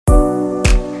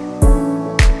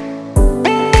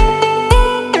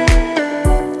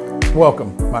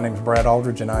Welcome. My name is Brad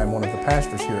Aldridge and I am one of the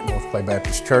pastors here at North Clay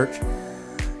Baptist Church.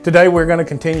 Today we're going to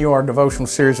continue our devotional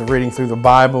series of reading through the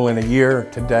Bible in a year.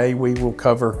 Today we will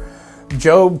cover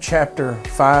Job chapter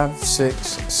 5, 6,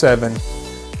 7,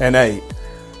 and 8.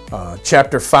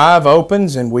 Chapter 5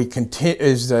 opens and with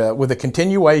a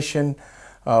continuation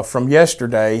from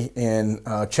yesterday in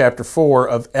chapter 4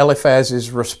 of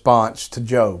Eliphaz's response to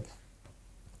Job.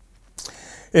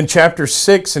 In chapters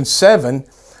 6 and 7,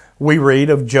 we read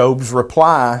of Job's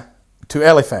reply to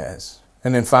Eliphaz.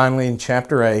 And then finally in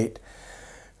chapter 8,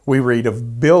 we read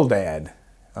of Bildad,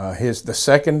 the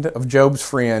second of Job's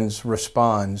friends,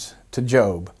 responds to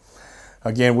Job.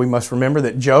 Again, we must remember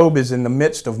that Job is in the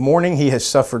midst of mourning. He has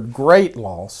suffered great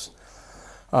loss.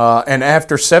 And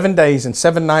after 7 days and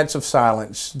 7 nights of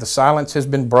silence, the silence has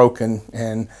been broken,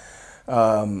 and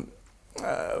the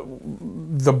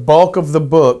bulk of the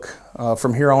book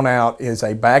from here on out is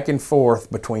a back and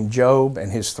forth between Job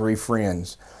and his 3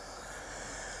 friends.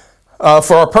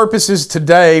 For our purposes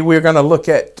today, we're going to look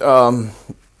at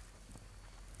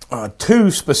 2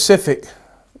 specific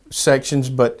sections,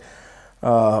 but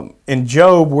in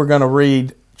Job, we're going to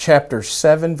read chapter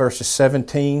 7, verses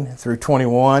 17 through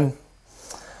 21.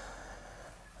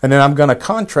 And then I'm going to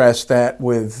contrast that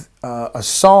with a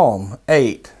Psalm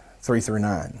 8, 3 through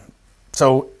 9.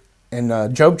 So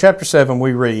in Job chapter 7,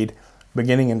 we read,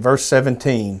 beginning in verse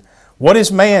 17, "What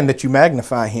is man that you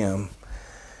magnify him,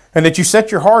 and that you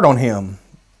set your heart on him,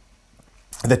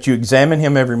 that you examine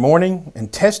him every morning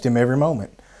and test him every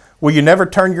moment? Will you never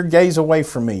turn your gaze away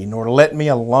from me, nor let me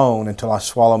alone until I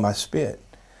swallow my spit?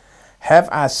 Have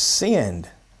I sinned?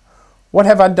 What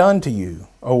have I done to you,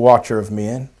 O watcher of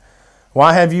men?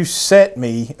 Why have you set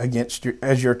me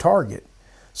as your target,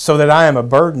 so that I am a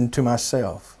burden to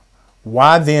myself?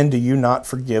 Why then do you not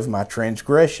forgive my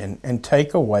transgression and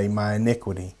take away my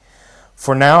iniquity?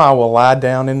 For now I will lie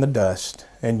down in the dust,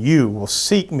 and you will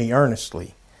seek me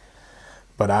earnestly,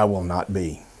 but I will not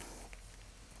be."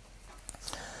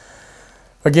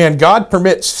 Again, God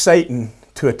permits Satan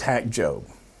to attack Job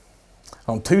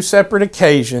on 2 separate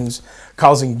occasions,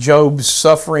 causing Job's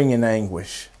suffering and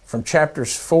anguish. From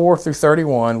chapters 4 through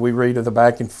 31, we read of the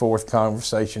back and forth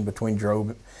conversation between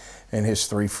Job and his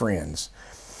 3 friends.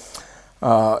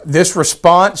 This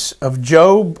response of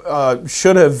Job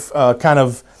should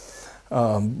have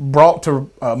brought to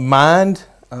mind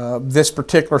this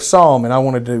particular psalm, and I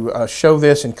wanted to show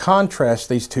this and contrast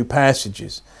these 2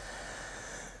 passages.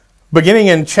 Beginning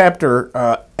in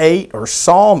chapter 8, or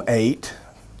Psalm 8,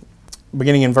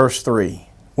 beginning in verse 3,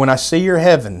 "When I see your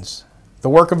heavens, the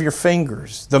work of your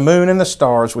fingers, the moon and the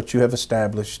stars which you have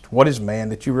established, what is man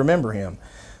that you remember him,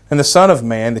 and the son of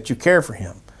man that you care for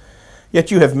him? Yet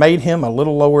you have made him a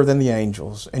little lower than the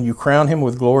angels, and you crown him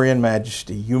with glory and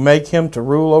majesty. You make him to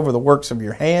rule over the works of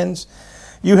your hands.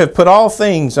 You have put all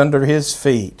things under his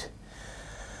feet,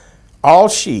 all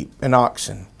sheep and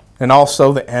oxen, and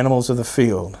also the animals of the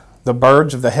field, the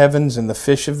birds of the heavens and the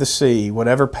fish of the sea,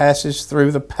 whatever passes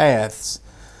through the paths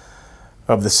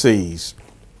of the seas."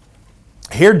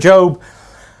 Here Job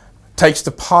takes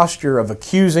the posture of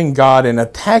accusing God and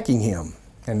attacking him.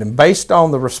 And then based on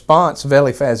the response of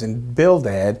Eliphaz and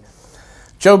Bildad,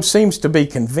 Job seems to be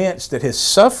convinced that his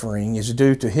suffering is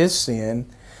due to his sin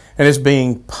and is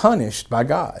being punished by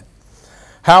God.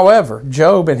 However,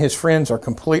 Job and his friends are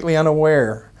completely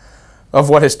unaware of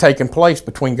what has taken place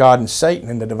between God and Satan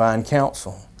in the divine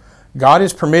council. God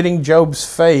is permitting Job's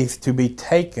faith to be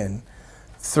taken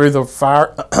through the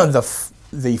fire,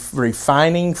 the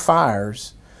refining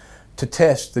fires to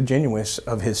test the genuineness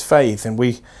of his faith. And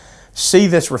we see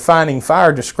this refining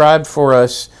fire described for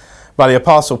us by the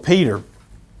Apostle Peter.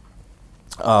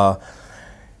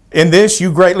 "In this you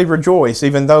greatly rejoice,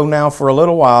 even though now for a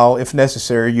little while, if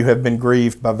necessary, you have been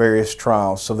grieved by various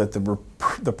trials, so that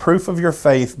the proof of your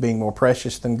faith, being more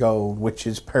precious than gold, which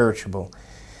is perishable,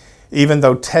 even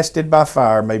though tested by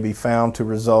fire, may be found to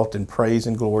result in praise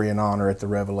and glory and honor at the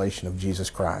revelation of Jesus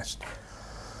Christ."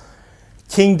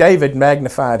 King David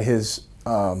magnified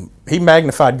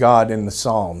God in the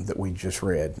psalm that we just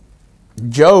read.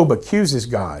 Job accuses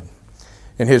God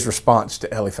in his response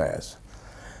to Eliphaz.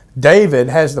 David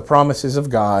has the promises of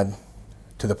God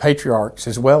to the patriarchs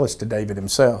as well as to David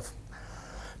himself.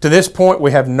 To this point,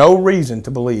 we have no reason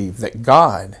to believe that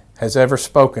God has ever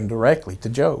spoken directly to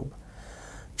Job.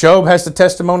 Job has the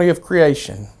testimony of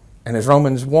creation, and as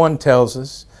Romans 1 tells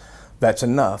us, that's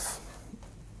enough.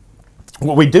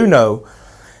 What we do know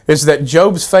is that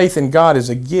Job's faith in God is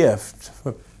a gift,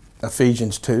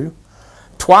 Ephesians 2.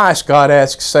 Twice God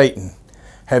asks Satan,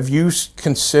 "Have you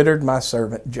considered my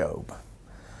servant Job?"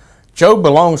 Job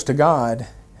belongs to God,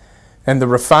 and the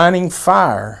refining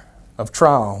fire of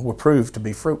trial will prove to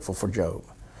be fruitful for Job.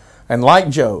 And like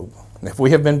Job, if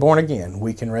we have been born again,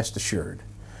 we can rest assured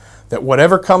that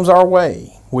whatever comes our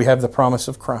way, we have the promise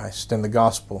of Christ and the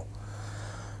gospel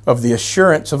of the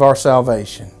assurance of our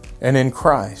salvation. And in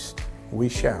Christ, we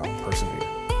shall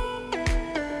persevere.